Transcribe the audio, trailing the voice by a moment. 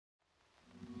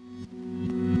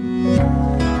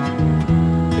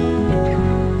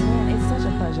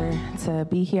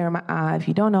be here. If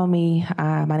you don't know me,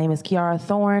 my name is Kiarra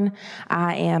Thorne.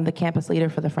 I am the campus leader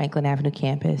for the Franklin Avenue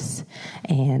campus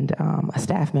and a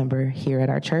staff member here at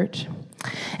our church.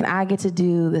 And I get to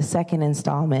do the second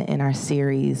installment in our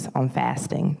series on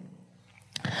fasting.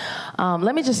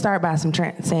 Let me just start by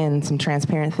saying some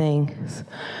transparent things.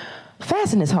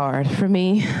 Fasting is hard for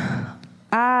me.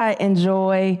 I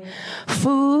enjoy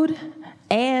food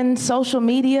and social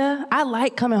media. I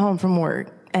like coming home from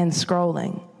work and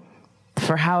scrolling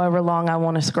for however long I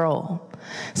want to scroll.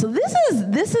 So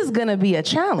this is going to be a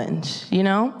challenge, you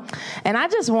know? And I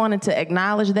just wanted to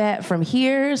acknowledge that from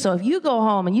here. So if you go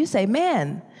home and you say,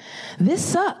 man, this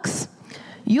sucks,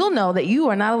 you'll know that you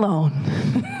are not alone.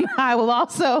 I will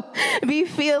also be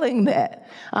feeling that.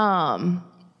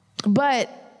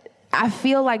 But I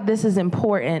feel like this is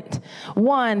important.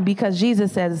 One, because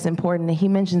Jesus says it's important, and he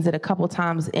mentions it a couple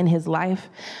times in his life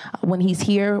when he's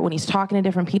here, when he's talking to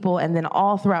different people, and then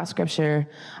all throughout Scripture,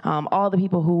 all the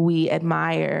people who we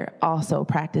admire also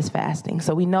practice fasting.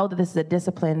 So we know that this is a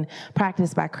discipline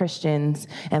practiced by Christians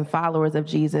and followers of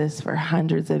Jesus for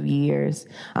hundreds of years,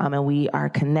 and we are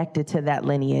connected to that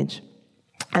lineage,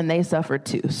 and they suffered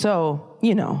too. So,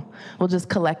 you know, we'll just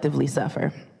collectively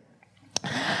suffer.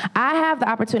 I have the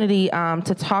opportunity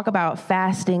to talk about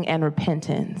fasting and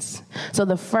repentance. So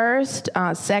the first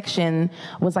section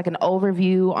was like an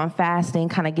overview on fasting,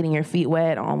 kind of getting your feet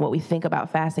wet on what we think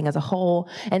about fasting as a whole.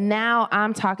 And now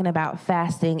I'm talking about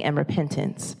fasting and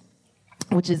repentance,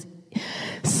 which is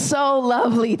so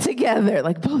lovely together.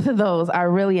 Like both of those are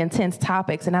really intense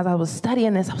topics. And as I was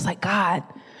studying this, I was like, God,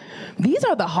 these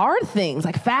are the hard things.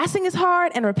 Like fasting is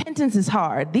hard and repentance is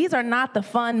hard. These are not the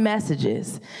fun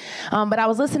messages. But I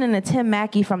was listening to Tim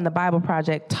Mackey from the Bible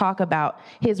Project talk about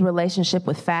his relationship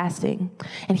with fasting.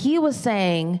 And he was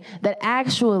saying that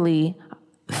actually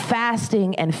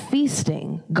fasting and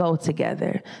feasting go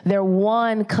together. They're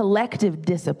one collective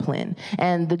discipline,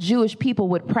 and the Jewish people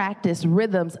would practice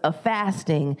rhythms of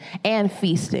fasting and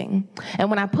feasting. And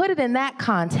when I put it in that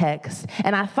context,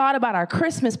 and I thought about our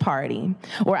Christmas party,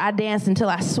 where I danced until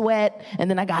I sweat, and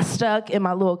then I got stuck in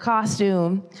my little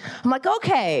costume, I'm like,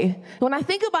 okay, when I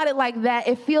think about it like that,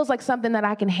 it feels like something that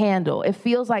I can handle. It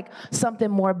feels like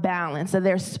something more balanced. So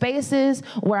there's spaces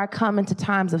where I come into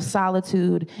times of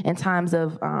solitude and times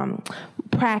of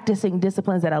practicing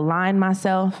disciplines that align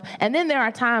myself. And then there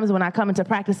are times when I come into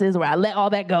practices where I let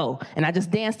all that go and I just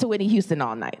dance to Whitney Houston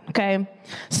all night, okay?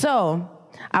 So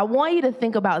I want you to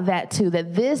think about that too,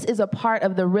 that this is a part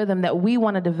of the rhythm that we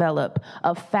want to develop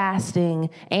of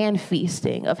fasting and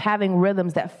feasting, of having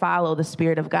rhythms that follow the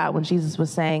Spirit of God. When Jesus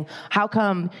was saying, how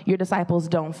come your disciples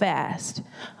don't fast?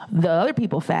 The other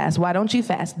people fast. Why don't you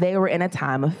fast? They were in a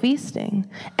time of feasting.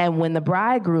 And when the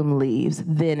bridegroom leaves,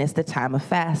 then it's the time of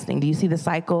fasting. Do you see the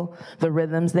cycle, the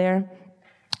rhythms there?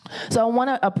 So I want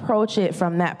to approach it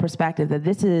from that perspective, that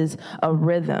this is a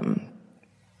rhythm.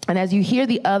 And as you hear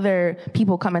the other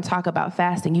people come and talk about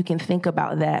fasting, you can think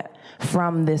about that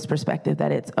from this perspective,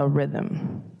 that it's a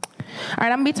rhythm. All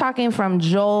right, I'm going to be talking from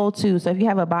Joel 2. So if you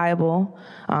have a Bible,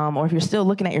 or if you're still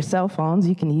looking at your cell phones,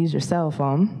 you can use your cell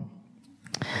phone.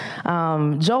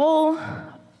 Joel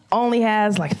only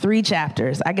has like 3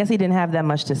 chapters. I guess he didn't have that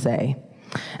much to say.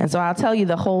 And so I'll tell you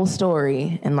the whole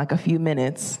story in like a few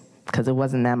minutes because it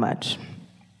wasn't that much.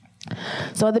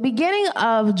 So at the beginning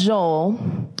of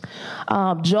Joel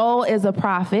is a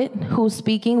prophet who's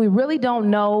speaking. We really don't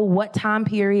know what time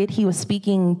period he was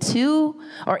speaking to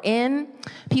or in.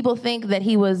 People think that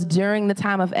he was during the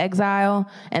time of exile,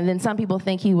 and then some people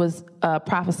think he was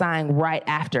prophesying right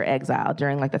after exile,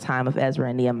 during like the time of Ezra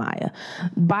and Nehemiah.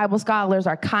 Bible scholars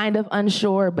are kind of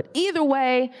unsure, but either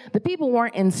way, the people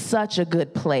weren't in such a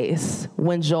good place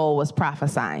when Joel was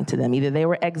prophesying to them. Either they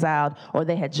were exiled or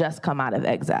they had just come out of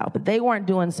exile, but they weren't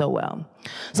doing so well.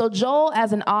 So Joel,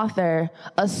 as an author,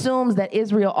 assumes that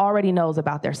Israel already knows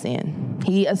about their sin.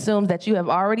 He assumes that you have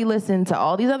already listened to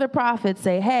all these other prophets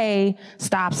say, hey,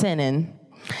 stop sinning.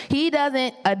 He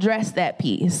doesn't address that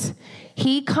piece.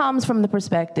 He comes from the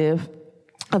perspective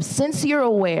of, since you're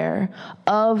aware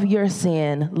of your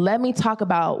sin, let me talk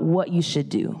about what you should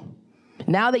do.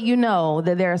 Now that you know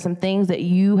that there are some things that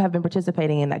you have been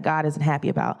participating in that God isn't happy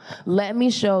about, let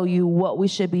me show you what we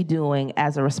should be doing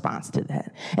as a response to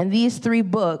that. And these 3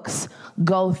 books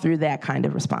go through that kind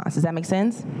of response. Does that make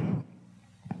sense?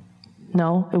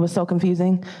 No? It was so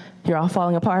confusing? You're all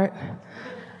falling apart?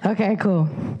 Okay, cool.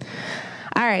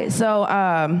 All right, so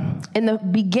in the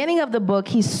beginning of the book,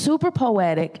 he's super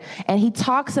poetic, and he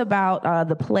talks about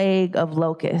the plague of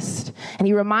locusts. And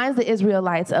he reminds the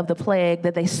Israelites of the plague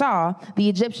that they saw the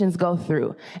Egyptians go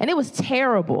through. And it was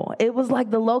terrible. It was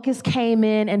like the locusts came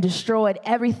in and destroyed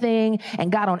everything and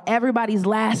got on everybody's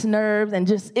last nerves, and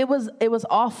just, it was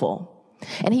awful.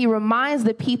 And he reminds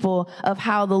the people of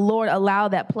how the Lord allowed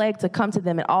that plague to come to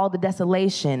them and all the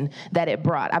desolation that it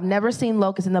brought. I've never seen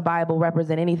locusts in the Bible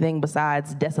represent anything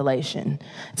besides desolation.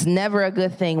 It's never a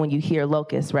good thing when you hear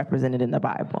locusts represented in the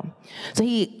Bible. So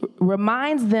he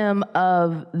reminds them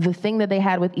of the thing that they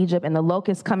had with Egypt and the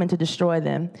locusts coming to destroy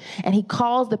them. And he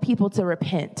calls the people to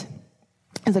repent.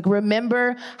 He's like,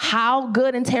 remember how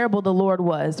good and terrible the Lord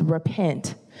was.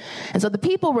 Repent. And so the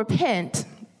people repent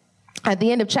at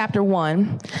the end of chapter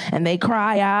 1, and they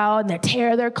cry out and they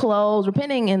tear their clothes.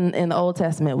 Repenting in the Old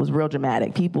Testament was real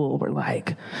dramatic. People were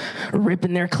like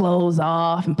ripping their clothes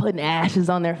off and putting ashes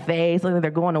on their face, like they're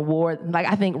going to war. Like,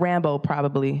 I think Rambo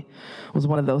probably was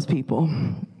one of those people.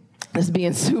 Just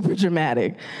being super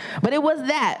dramatic. But it was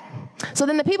that. So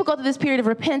then the people go through this period of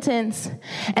repentance,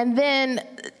 and then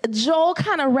Joel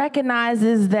kind of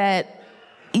recognizes that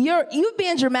you've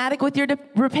been dramatic with your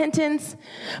repentance,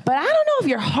 but I don't know if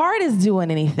your heart is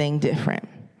doing anything different.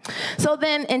 So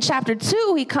then in chapter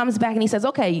 2, he comes back and he says,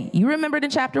 okay, you remembered in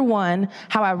chapter 1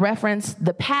 how I referenced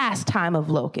the past time of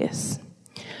locusts.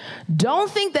 Don't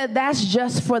think that that's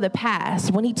just for the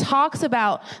past. When he talks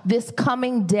about this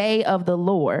coming day of the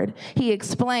Lord, he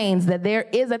explains that there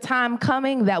is a time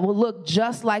coming that will look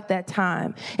just like that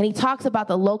time. And he talks about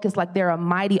the locusts like they're a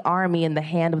mighty army in the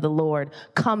hand of the Lord,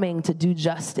 coming to do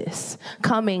justice,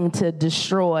 coming to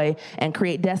destroy and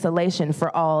create desolation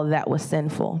for all that was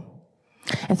sinful.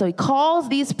 And so he calls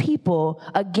these people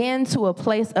again to a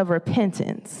place of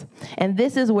repentance. And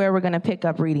this is where we're going to pick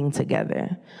up reading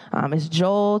together. It's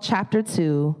Joel chapter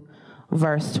 2,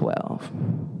 verse 12.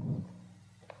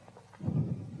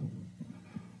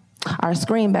 Our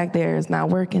screen back there is not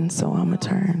working, so I'm going to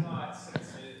turn.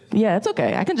 Yeah, it's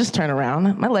okay. I can just turn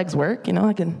around. My legs work,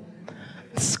 I can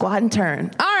squat and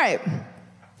turn. All right.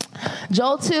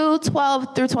 Joel 2,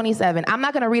 12 through 27. I'm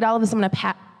not going to read all of this. I'm going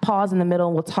to pause in the middle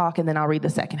and we'll talk, and then I'll read the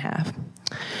second half.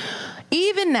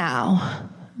 Even now,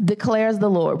 declares the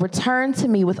Lord, return to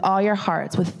me with all your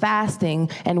hearts, with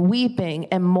fasting and weeping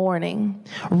and mourning.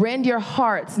 Rend your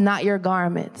hearts, not your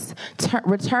garments.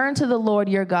 Return to the Lord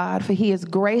your God, for he is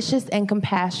gracious and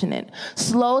compassionate,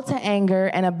 slow to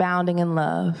anger and abounding in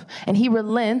love. And he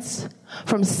relents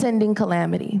from sending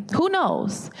calamity. Who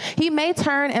knows? He may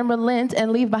turn and relent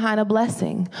and leave behind a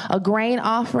blessing, a grain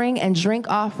offering and drink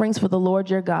offerings for the Lord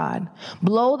your God.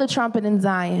 Blow the trumpet in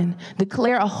Zion,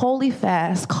 declare a holy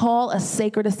fast, call a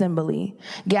sacred assembly.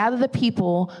 Gather the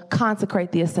people,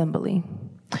 consecrate the assembly.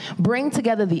 Bring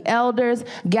together the elders,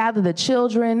 gather the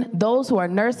children, those who are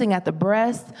nursing at the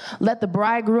breast. Let the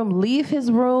bridegroom leave his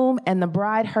room and the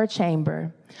bride her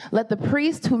chamber. Let the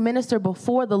priests who minister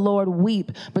before the Lord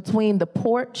weep between the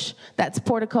porch, that's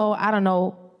portico, I don't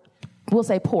know, we'll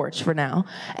say porch for now,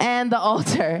 and the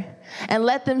altar. And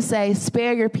let them say,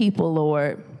 spare your people,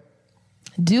 Lord.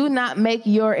 Do not make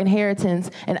your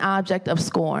inheritance an object of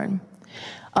scorn,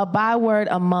 a byword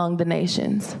among the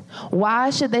nations.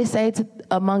 Why should they say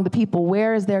among the people,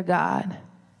 where is their God?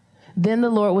 Then the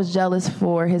Lord was jealous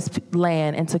for his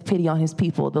land and took pity on his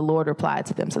people. The Lord replied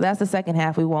to them. So that's the second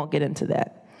half. We won't get into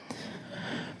that.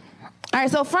 All right,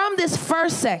 so from this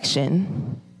first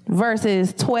section,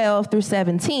 verses 12 through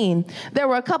 17, there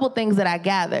were a couple things that I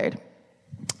gathered.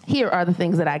 Here are the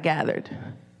things that I gathered.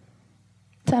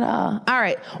 Ta-da. All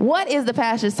right, what is the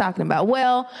passage talking about?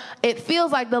 Well, it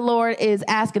feels like the Lord is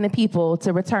asking the people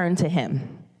to return to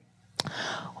him.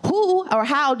 Who or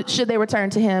how should they return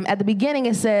to him? At the beginning,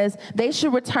 it says they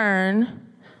should return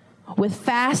with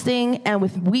fasting and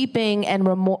with weeping and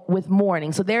with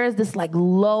mourning. So there is this like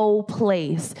low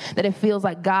place that it feels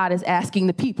like God is asking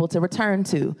the people to return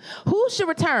to. Who should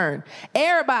return?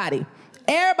 Everybody.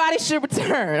 Everybody should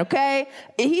return, okay?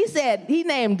 He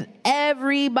named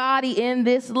everybody in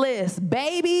this list.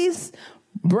 Babies,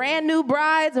 brand new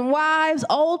brides and wives,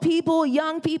 old people,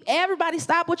 young people, everybody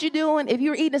stop what you're doing. If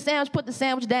you're eating a sandwich, put the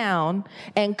sandwich down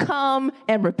and come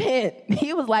and repent.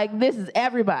 He was like, this is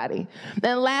everybody.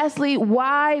 Then lastly,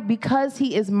 why? Because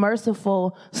he is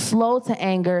merciful, slow to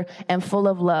anger, and full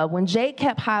of love. When Jake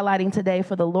kept highlighting today,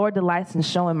 for the Lord delights in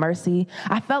showing mercy,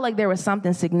 I felt like there was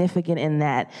something significant in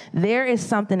that. There is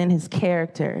something in his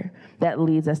character that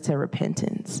leads us to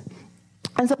repentance.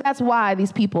 And so that's why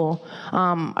these people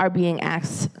are being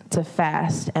asked to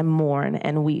fast and mourn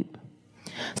and weep.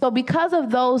 So because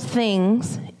of those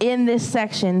things in this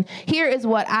section, here is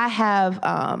what I have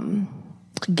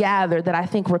gathered that I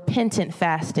think repentant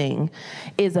fasting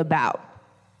is about.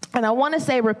 And I want to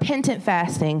say repentant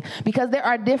fasting because there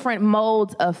are different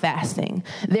modes of fasting.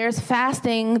 There's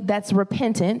fasting that's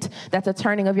repentant, that's a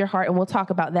turning of your heart, and we'll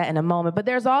talk about that in a moment. But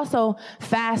there's also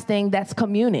fasting that's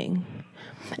communing.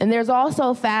 And there's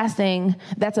also fasting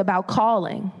that's about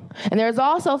calling. And there's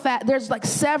also there's like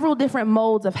several different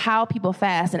modes of how people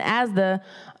fast. And as the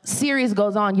series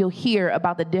goes on, you'll hear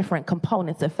about the different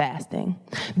components of fasting.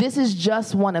 This is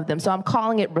just one of them. So I'm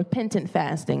calling it repentant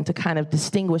fasting to kind of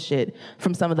distinguish it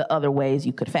from some of the other ways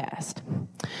you could fast.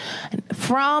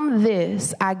 From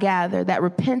this, I gather that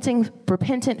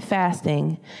repentant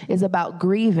fasting is about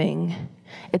grieving.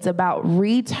 It's about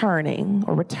returning,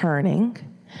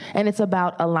 and it's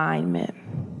about alignment.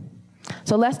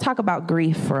 So let's talk about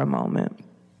grief for a moment.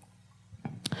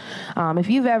 If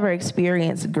you've ever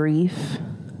experienced grief,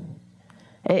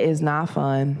 it is not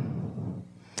fun.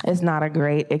 It's not a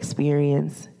great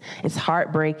experience. It's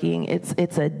heartbreaking.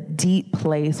 It's a deep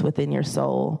place within your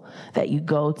soul that you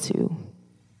go to.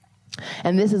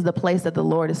 And this is the place that the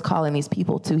Lord is calling these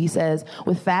people to. He says,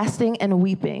 with fasting and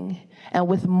weeping and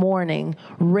with mourning,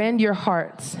 rend your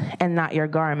hearts and not your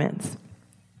garments.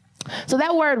 So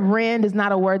that word rend is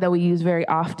not a word that we use very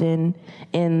often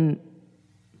in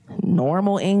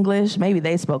normal English. Maybe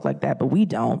they spoke like that, but we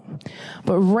don't.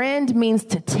 But rend means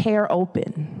to tear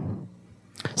open.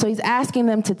 So he's asking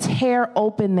them to tear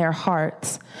open their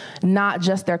hearts, not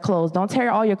just their clothes. Don't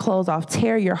tear all your clothes off.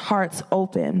 Tear your hearts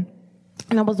open.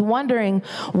 And I was wondering,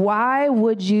 why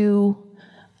would you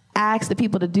ask the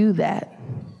people to do that?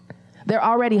 They're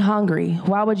already hungry.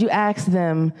 Why would you ask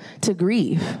them to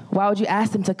grieve? Why would you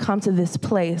ask them to come to this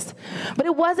place? But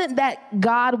it wasn't that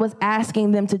God was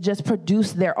asking them to just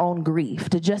produce their own grief,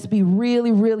 to just be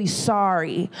really, really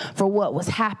sorry for what was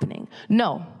happening.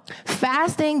 No.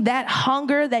 Fasting, that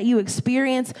hunger that you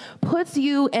experience, puts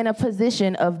you in a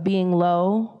position of being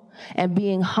low and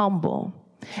being humble.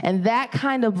 And that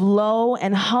kind of low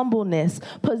and humbleness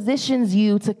positions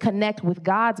you to connect with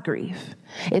God's grief.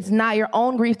 It's not your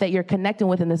own grief that you're connecting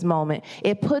with in this moment.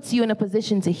 It puts you in a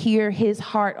position to hear his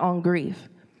heart on grief.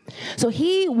 So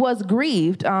he was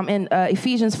grieved. In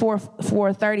Ephesians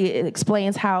 4:30, it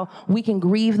explains how we can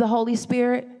grieve the Holy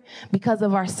Spirit because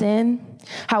of our sin,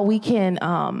 how we can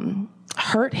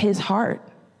hurt his heart.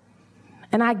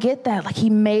 And I get that. Like,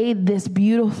 he made this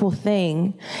beautiful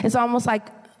thing. It's almost like,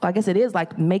 I guess it is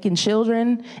like making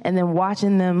children and then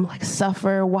watching them like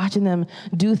suffer, watching them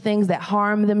do things that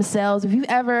harm themselves. If you've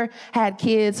ever had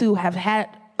kids who have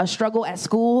had a struggle at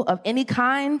school of any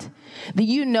kind, then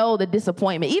you know the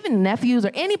disappointment. Even nephews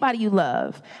or anybody you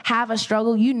love have a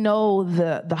struggle, you know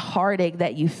the heartache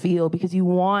that you feel because you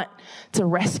want to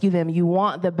rescue them. You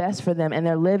want the best for them, and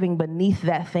they're living beneath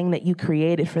that thing that you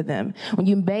created for them. When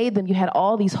you made them, you had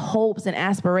all these hopes and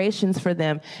aspirations for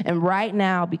them, and right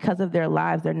now, because of their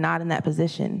lives, they're not in that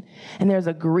position. And there's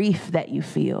a grief that you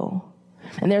feel.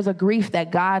 And there's a grief that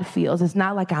God feels. It's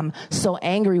not like I'm so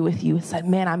angry with you. It's like,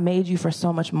 man, I made you for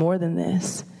so much more than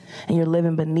this. And you're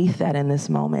living beneath that in this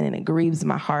moment. And it grieves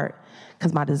my heart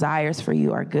because my desires for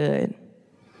you are good.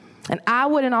 And I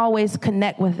wouldn't always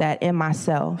connect with that in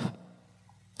myself.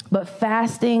 But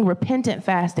fasting, repentant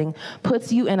fasting,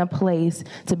 puts you in a place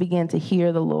to begin to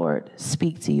hear the Lord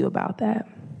speak to you about that.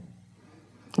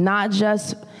 Not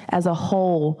just as a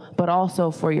whole, but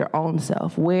also for your own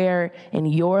self. Where in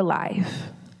your life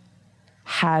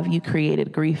have you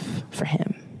created grief for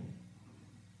him?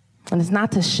 And it's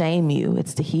not to shame you,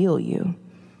 it's to heal you.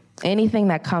 Anything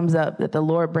that comes up that the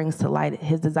Lord brings to light,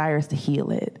 his desire is to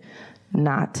heal it,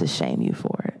 not to shame you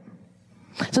for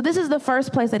it. So this is the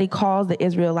first place that he calls the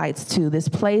Israelites to, this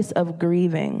place of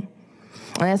grieving.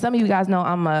 And as some of you guys know,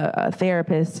 I'm a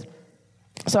therapist.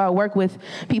 So I work with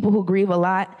people who grieve a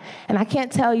lot, and I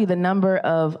can't tell you the number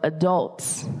of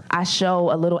adults I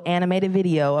show a little animated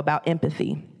video about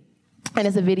empathy. And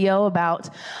it's a video about,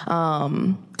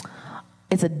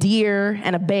 it's a deer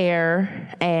and a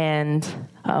bear and,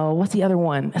 what's the other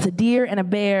one? It's a deer and a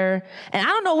bear, and I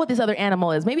don't know what this other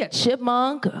animal is. Maybe a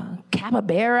chipmunk, a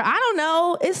capybara, I don't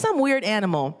know. It's some weird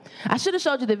animal. I should have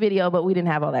showed you the video, but we didn't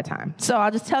have all that time. So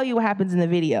I'll just tell you what happens in the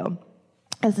video.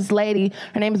 It's this lady,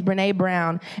 her name is Brene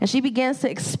Brown, and she begins to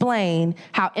explain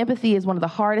how empathy is one of the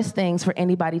hardest things for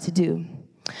anybody to do.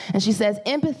 And she says,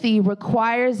 empathy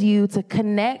requires you to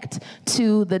connect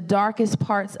to the darkest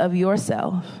parts of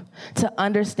yourself to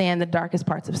understand the darkest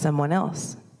parts of someone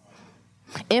else.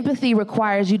 Empathy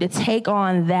requires you to take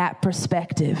on that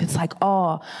perspective. It's like,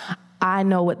 oh, I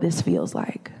know what this feels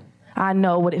like. I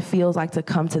know what it feels like to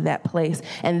come to that place.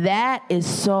 And that is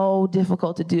so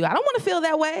difficult to do. I don't want to feel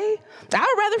that way. I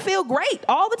would rather feel great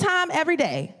all the time, every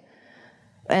day.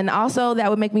 And also that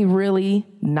would make me really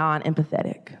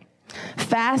non-empathetic.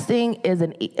 Fasting is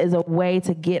a way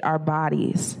to get our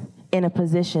bodies in a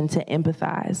position to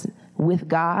empathize with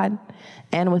God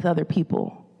and with other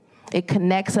people. It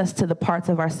connects us to the parts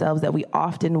of ourselves that we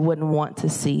often wouldn't want to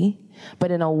see,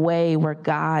 but in a way where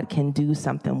God can do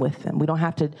something with them. We don't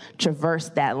have to traverse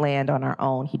that land on our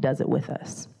own. He does it with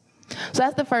us. So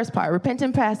that's the first part.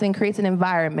 Repentant fasting creates an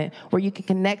environment where you can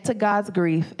connect to God's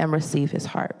grief and receive his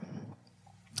heart.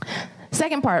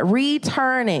 Second part,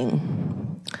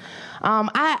 returning.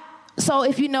 So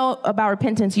if you know about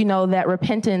repentance, you know that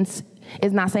repentance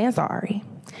is not saying sorry.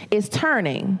 It's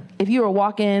turning. If you were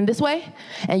walking this way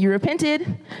and you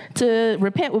repented, to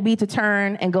repent would be to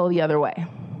turn and go the other way.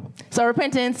 So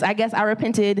repentance, I guess I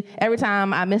repented every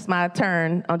time I missed my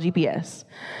turn on GPS.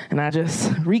 And I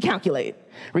just recalculate.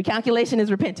 Recalculation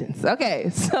is repentance. Okay,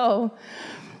 so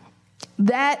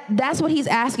that's what he's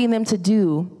asking them to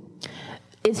do,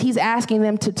 is he's asking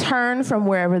them to turn from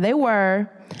wherever they were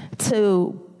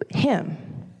to him.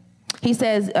 He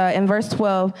says in verse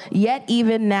 12, yet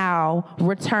even now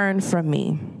return from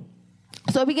me.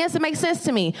 So it begins to make sense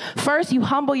to me. First, you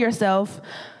humble yourself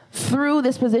through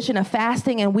this position of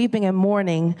fasting and weeping and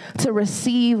mourning to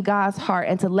receive God's heart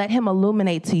and to let him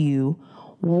illuminate to you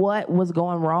what was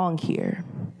going wrong here,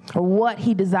 or what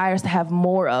he desires to have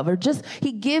more of, or just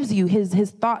he gives you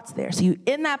his thoughts there. So you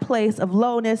in that place of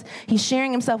lowness, he's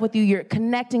sharing himself with you, you're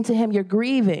connecting to him, you're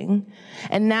grieving,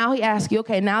 and now he asks you,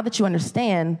 okay, now that you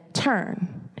understand,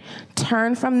 turn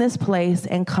from this place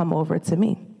and come over to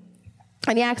me.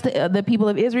 And he asked the people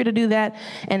of Israel to do that,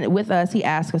 and with us, he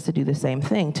asked us to do the same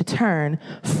thing, to turn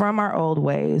from our old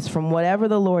ways, from whatever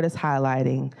the Lord is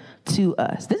highlighting to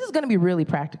us. This is going to be really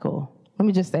practical. Let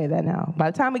me just say that now.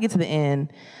 By the time we get to the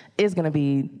end, it's going to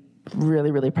be really,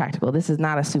 really practical. This is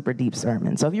not a super deep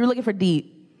sermon. So if you're looking for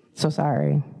deep, so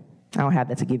sorry. I don't have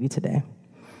that to give you today.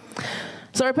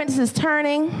 So repentance is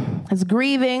turning, it's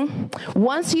grieving.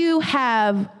 Once you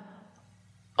have,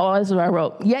 this is what I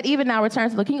wrote. Yet even now return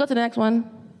to the, can you go to the next one?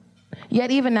 Yet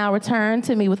even now return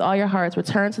to me with all your hearts.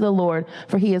 Return to the Lord,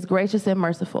 for he is gracious and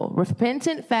merciful.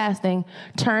 Repentant fasting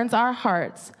turns our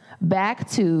hearts back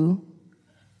to,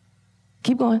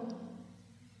 keep going,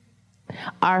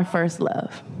 our first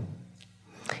love.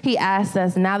 He asks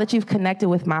us, now that you've connected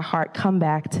with my heart, come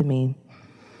back to me.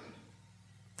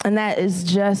 And that is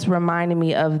just reminding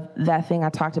me of that thing I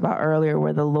talked about earlier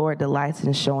where the Lord delights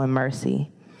in showing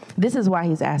mercy. This is why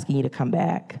he's asking you to come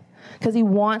back, because he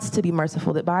wants to be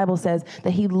merciful. The Bible says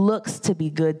that he looks to be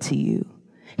good to you.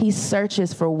 He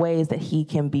searches for ways that he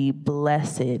can be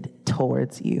blessed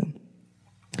towards you.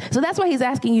 So that's why he's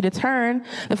asking you to turn.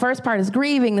 The first part is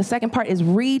grieving. The second part is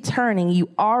returning. You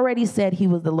already said he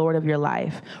was the Lord of your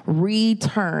life.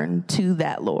 Return to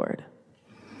that Lord.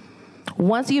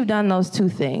 Once you've done those two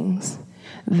things,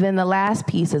 then the last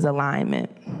piece is alignment.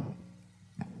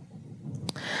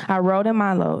 I wrote in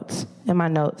my notes,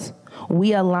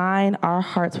 we align our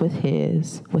hearts with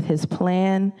his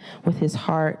plan, with his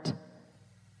heart,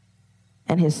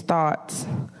 and his thoughts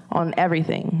on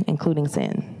everything, including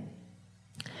sin.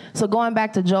 So going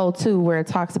back to Joel 2, where it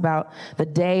talks about the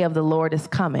day of the Lord is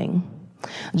coming,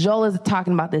 Joel is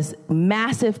talking about this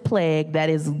massive plague that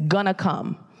is gonna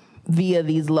come via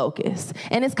these locusts.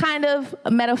 And it's kind of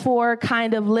a metaphor,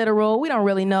 kind of literal. We don't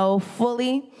really know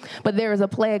fully, but there is a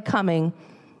plague coming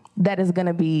that is going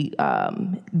to be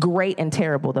great and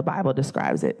terrible, the Bible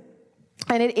describes it.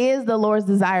 And it is the Lord's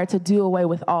desire to do away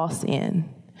with all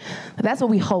sin. That's what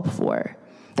we hope for,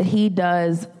 that he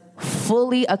does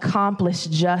fully accomplish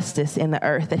justice in the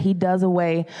earth, that he does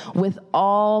away with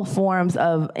all forms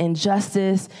of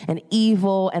injustice and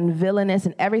evil and villainous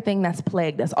and everything that's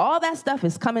plagued us. All that stuff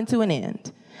is coming to an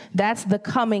end. That's the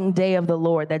coming day of the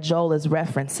Lord that Joel is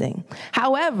referencing.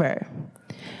 However,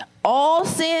 all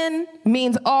sin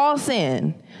means all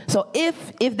sin. So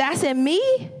if that's in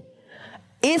me,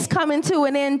 it's coming to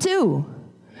an end too.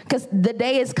 Because the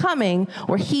day is coming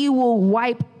where he will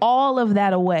wipe all of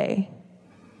that away.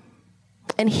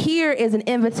 And here is an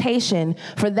invitation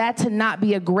for that to not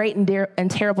be a great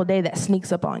and terrible day that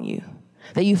sneaks up on you.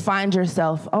 That you find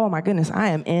yourself, oh my goodness, I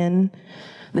am in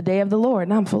the day of the Lord,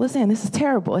 and I'm full of sin. This is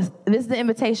terrible. This is the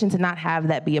invitation to not have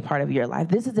that be a part of your life.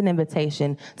 This is an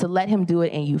invitation to let him do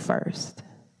it in you first.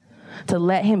 To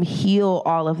let him heal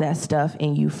all of that stuff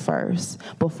in you first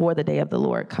before the day of the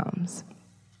Lord comes.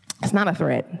 It's not a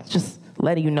threat. It's just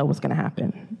letting you know what's going to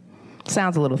happen.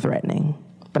 Sounds a little threatening,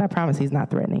 but I promise he's not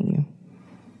threatening you.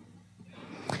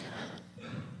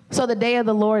 So the day of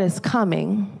the Lord is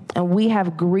coming, and we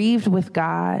have grieved with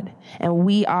God, and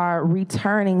we are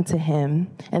returning to him.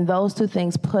 And those two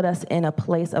things put us in a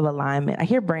place of alignment. I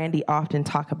hear Brandy often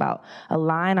talk about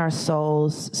align our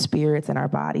souls, spirits, and our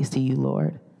bodies to you,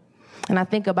 Lord. And I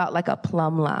think about like a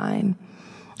plumb line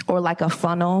or like a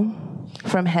funnel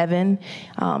from heaven.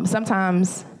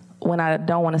 Sometimes when I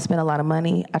don't want to spend a lot of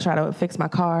money, I try to fix my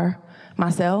car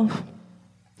myself,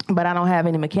 but I don't have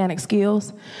any mechanic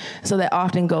skills, so that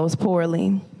often goes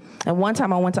poorly. And one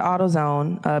time I went to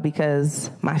AutoZone because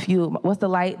my fuel, what's the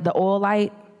light? The oil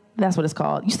light? That's what it's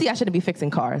called. You see, I shouldn't be fixing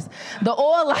cars. The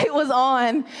oil light was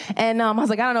on, and I was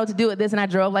like, I don't know what to do with this, and I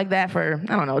drove like that for,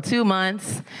 2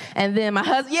 months. And then my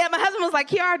husband was like,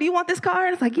 Kiarra, do you want this car? And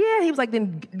I was like, yeah. He was like,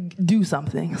 then do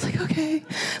something. I was like, okay.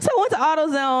 So I went to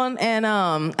AutoZone, and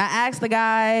I asked the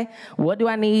guy, what do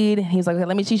I need? He was like, okay,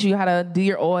 let me teach you how to do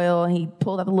your oil. And he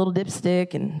pulled out the little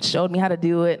dipstick and showed me how to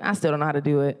do it. I still don't know how to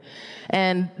do it.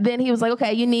 And then he was like,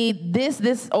 okay, you need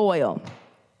this oil.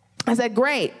 I said,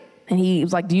 great. And he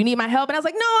was like, do you need my help? And I was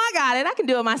like, no, I got it. I can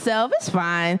do it myself. It's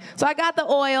fine. So I got the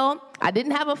oil. I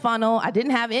didn't have a funnel. I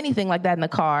didn't have anything like that in the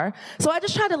car. So I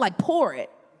just tried to like pour it,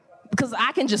 because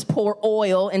I can just pour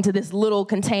oil into this little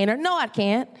container. No, I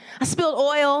can't. I spilled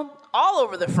oil all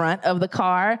over the front of the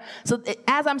car. So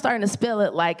as I'm starting to spill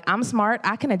it, like, I'm smart.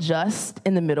 I can adjust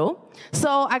in the middle. So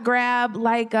I grab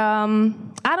like,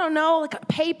 like a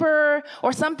paper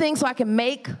or something so I can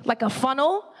make like a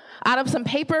funnel out of some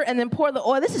paper and then pour the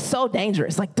oil. This is so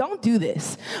dangerous. Like, don't do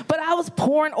this. But I was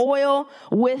pouring oil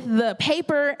with the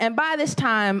paper, and by this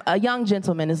time, a young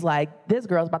gentleman is like, this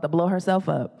girl's about to blow herself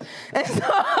up. And so he comes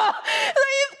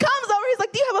over, he's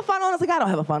like, do you have a funnel? And I was like, I don't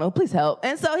have a funnel, please help.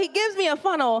 And so he gives me a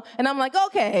funnel, and I'm like,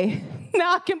 okay,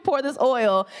 now I can pour this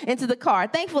oil into the car.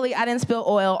 Thankfully, I didn't spill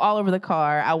oil all over the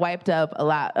car. I wiped up a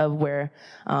lot of where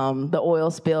the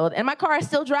oil spilled, and my car is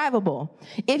still drivable.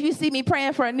 If you see me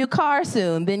praying for a new car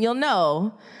soon, then you'll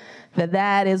know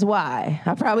that is why.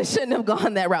 I probably shouldn't have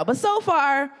gone that route. But so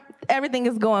far, everything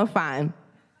is going fine.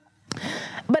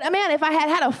 But man, if I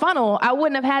had a funnel, I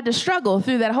wouldn't have had to struggle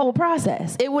through that whole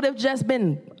process. It would have just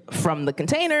been from the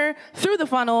container, through the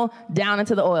funnel, down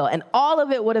into the oil. And all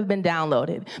of it would have been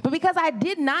downloaded. But because I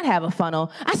did not have a funnel,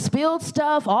 I spilled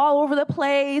stuff all over the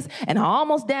place, and I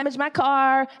almost damaged my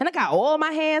car, and I got oil on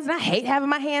my hands, and I hate having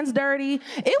my hands dirty. It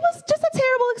was just a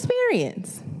terrible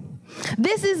experience.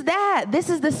 This is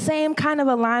the same kind of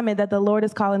alignment that the Lord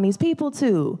is calling these people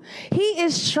to. He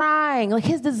is trying, like,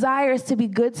 his desire is to be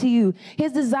good to you.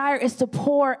 His desire is to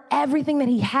pour everything that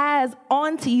he has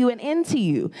onto you and into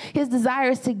you. His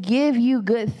desire is to give you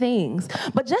good things.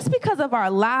 But just because of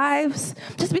our lives,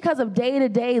 just because of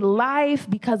day-to-day life,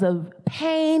 because of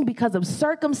pain, because of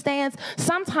circumstance,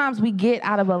 sometimes we get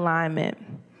out of alignment.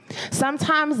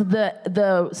 Sometimes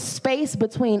the space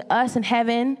between us and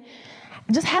heaven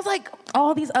just has like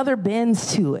all these other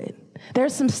bends to it.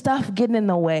 There's some stuff getting in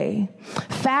the way.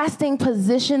 Fasting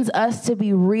positions us to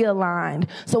be realigned.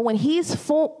 So when he's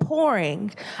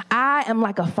pouring, I am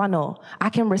like a funnel. I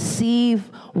can receive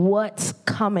what's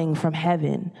coming from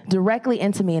heaven directly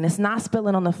into me, and it's not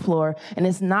spilling on the floor, and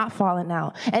it's not falling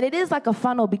out. And it is like a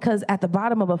funnel because at the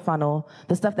bottom of a funnel,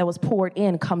 the stuff that was poured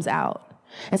in comes out.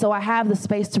 And so I have the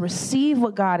space to receive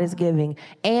what God is giving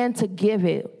and to give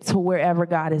it to wherever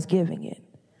God is giving it.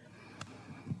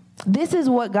 This is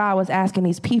what God was asking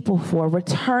these people for.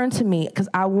 Return to me because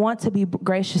I want to be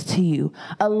gracious to you.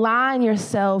 Align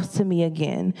yourselves to me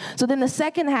again. So then the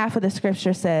second half of the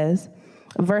scripture says,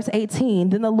 verse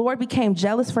 18, then the Lord became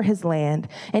jealous for his land,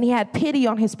 and he had pity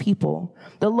on his people.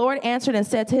 The Lord answered and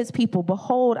said to his people,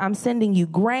 behold, I'm sending you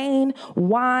grain,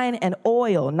 wine, and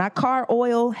oil, not car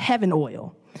oil, heaven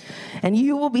oil. And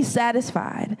you will be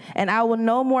satisfied, and I will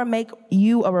no more make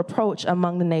you a reproach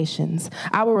among the nations.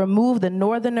 I will remove the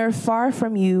northerner far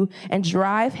from you and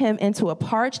drive him into a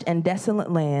parched and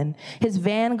desolate land, his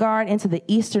vanguard into the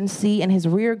eastern sea and his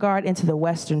rear guard into the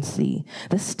western sea.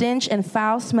 The stench and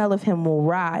foul smell of him will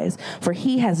rise, for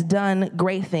he has done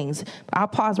great things. I'll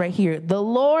pause right here. The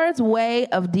Lord's way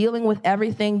of dealing with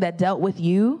everything that dealt with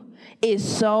you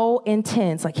is so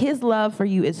intense. Like, his love for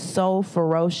you is so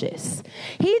ferocious.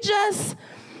 He just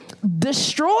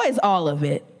destroys all of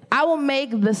it. I will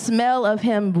make the smell of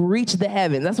him reach the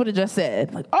heavens. That's what it just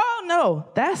said. Like, oh no,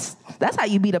 that's how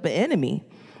you beat up an enemy.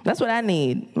 That's what I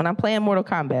need when I'm playing Mortal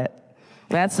Kombat.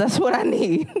 That's what I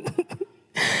need.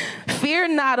 Fear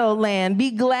not, O land, be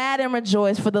glad and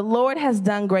rejoice, for the Lord has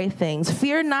done great things.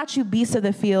 Fear not, you beasts of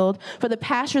the field, for the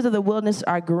pastures of the wilderness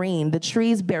are green. The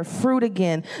trees bear fruit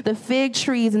again. The fig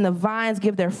trees and the vines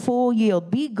give their full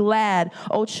yield. Be glad,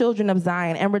 O children of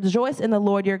Zion, and rejoice in the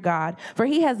Lord your God, for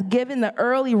he has given the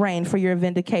early rain for your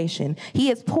vindication. He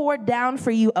has poured down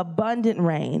for you abundant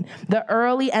rain, the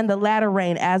early and the latter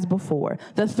rain as before.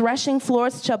 The threshing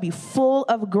floors shall be full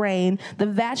of grain. The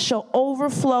vats shall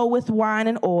overflow with wine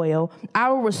and oil. I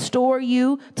will restore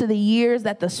you to the years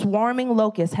that the swarming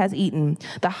locust has eaten,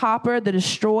 the hopper, the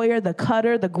destroyer, the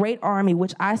cutter, the great army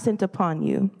which I sent upon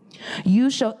you. You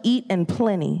shall eat in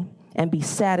plenty and be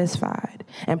satisfied,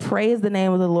 and praise the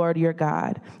name of the Lord your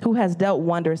God, who has dealt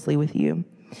wondrously with you.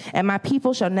 And my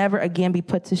people shall never again be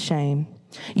put to shame.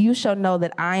 You shall know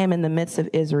that I am in the midst of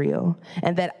Israel,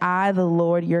 and that I, the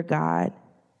Lord your God,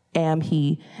 am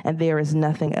he, and there is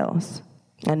nothing else,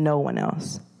 and no one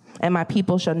else. And my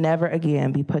people shall never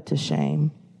again be put to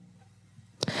shame.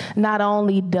 Not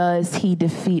only does he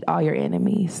defeat all your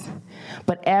enemies,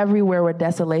 but everywhere where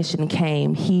desolation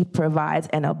came, he provides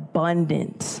an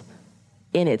abundance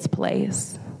in its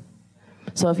place.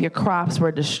 So if your crops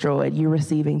were destroyed, you're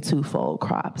receiving twofold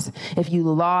crops. If you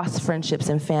lost friendships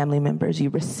and family members, you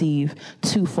receive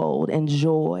twofold in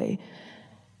joy.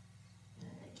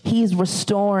 He's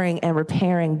restoring and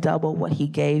repairing double what he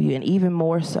gave you, and even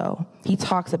more so, he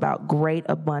talks about great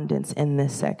abundance in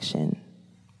this section.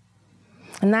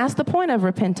 And that's the point of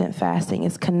repentant fasting.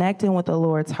 It's connecting with the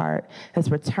Lord's heart. It's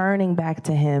returning back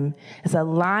to him. It's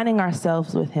aligning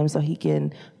ourselves with him so he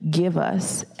can give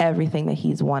us everything that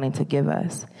he's wanting to give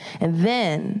us. And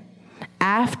then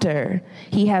after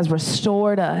he has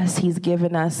restored us, he's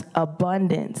given us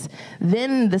abundance.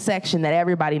 Then the section that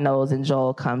everybody knows in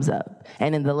Joel comes up.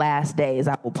 And in the last days,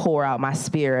 I will pour out my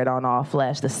spirit on all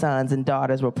flesh. The sons and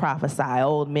daughters will prophesy.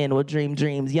 Old men will dream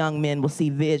dreams. Young men will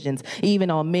see visions, even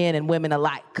on men and women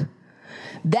alike.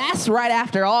 That's right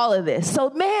after all of this.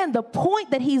 So, man, the point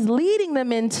that he's leading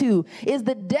them into is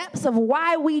the depths of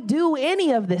why we do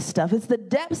any of this stuff. It's the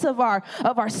depths of our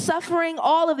suffering,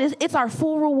 all of this. It's our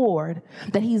full reward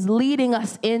that he's leading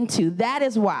us into. That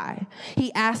is why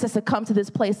he asked us to come to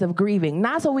this place of grieving,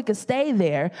 not so we could stay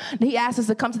there. He asked us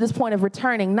to come to this point of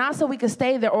returning, not so we could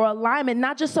stay there, or alignment,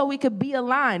 not just so we could be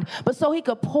aligned, but so he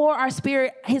could pour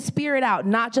his spirit out,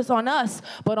 not just on us,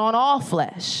 but on all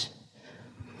flesh.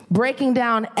 Breaking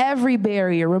down every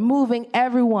barrier, removing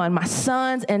everyone, my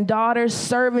sons and daughters,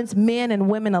 servants, men and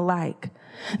women alike.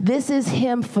 This is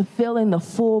him fulfilling the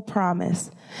full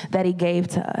promise that he gave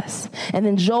to us. And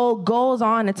then Joel goes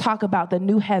on to talk about the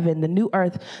new heaven, the new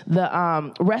earth,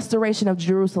 the restoration of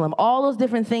Jerusalem, all those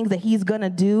different things that he's going to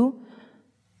do.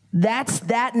 That's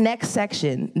that next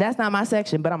section. That's not my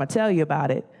section, but I'm going to tell you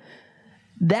about it.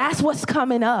 That's what's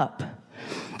coming up.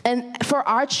 And for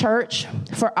our church,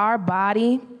 for our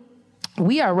body,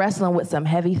 we are wrestling with some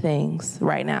heavy things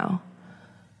right now.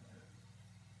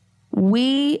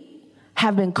 We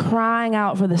have been crying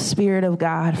out for the Spirit of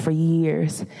God for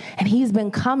years, and he's been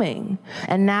coming.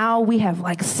 And now we have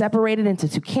separated into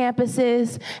 2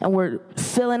 campuses, and we're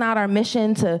filling out our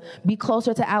mission to be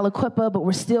closer to Aliquippa, but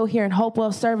we're still here in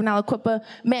Hopewell serving Aliquippa.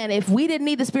 Man, if we didn't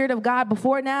need the Spirit of God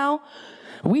before now,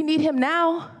 we need him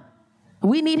now.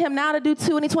 We need him now to do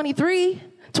 2023.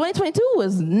 2022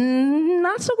 was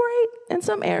not so great in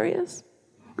some areas,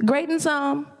 great in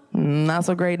some, not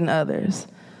so great in others.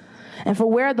 And for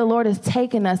where the Lord has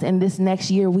taken us in this next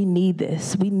year, we need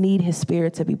this. We need his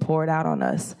Spirit to be poured out on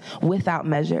us without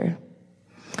measure.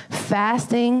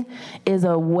 Fasting is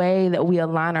a way that we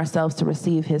align ourselves to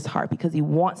receive his heart because he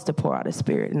wants to pour out his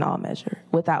Spirit in all measure,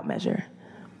 without measure.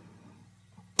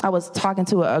 I was talking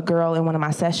to a girl in one of my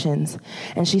sessions,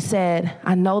 and she said,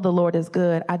 I know the Lord is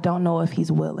good. I don't know if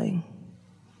he's willing.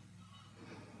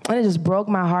 And it just broke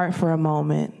my heart for a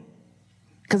moment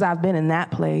because I've been in that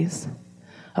place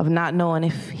of not knowing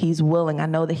if he's willing. I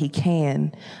know that he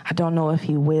can. I don't know if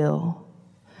he will.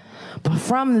 But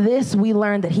from this, we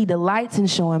learned that he delights in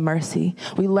showing mercy.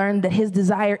 We learned that his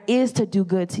desire is to do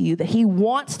good to you, that he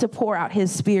wants to pour out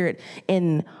his Spirit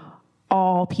in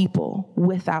all people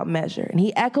without measure. And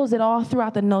he echoes it all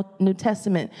throughout the New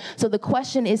Testament. So the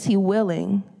question, is he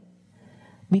willing,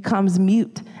 becomes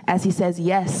mute as he says,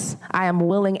 yes, I am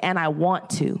willing and I want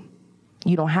to.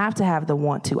 You don't have to have the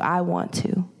want to. I want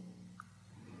to.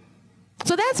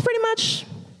 So that's pretty much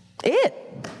it.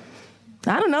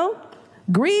 I don't know.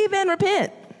 Grieve and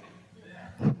repent.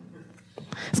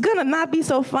 It's going to not be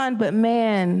so fun, but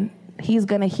man, he's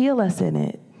going to heal us in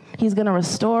it. He's going to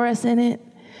restore us in it.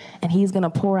 And he's going to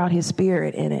pour out his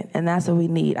Spirit in it. And that's what we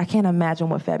need. I can't imagine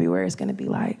what February is going to be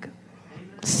like.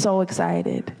 so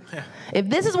excited. If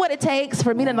this is what it takes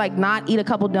for me to like not eat a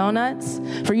couple donuts,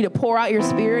 for you to pour out your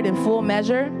spirit in full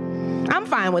measure, I'm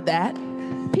fine with that.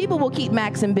 People will keep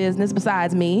Max in business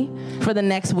besides me for the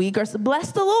next week or so.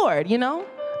 Bless the Lord, you know?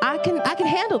 I can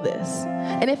handle this.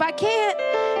 And if I can't,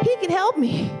 he can help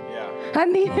me. Yeah. I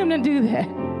need him to do that.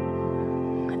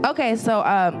 Okay, so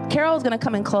Carol's going to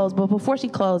come and close, but before she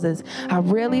closes, I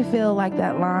really feel like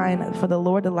that line, for the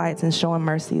Lord delights in showing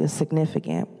mercy, is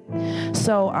significant.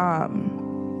 So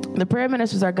the prayer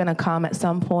ministers are going to come at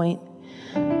some point.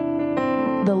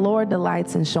 The Lord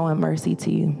delights in showing mercy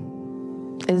to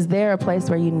you. Is there a place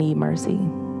where you need mercy?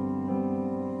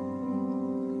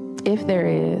 If there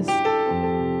is,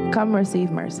 come receive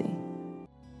mercy.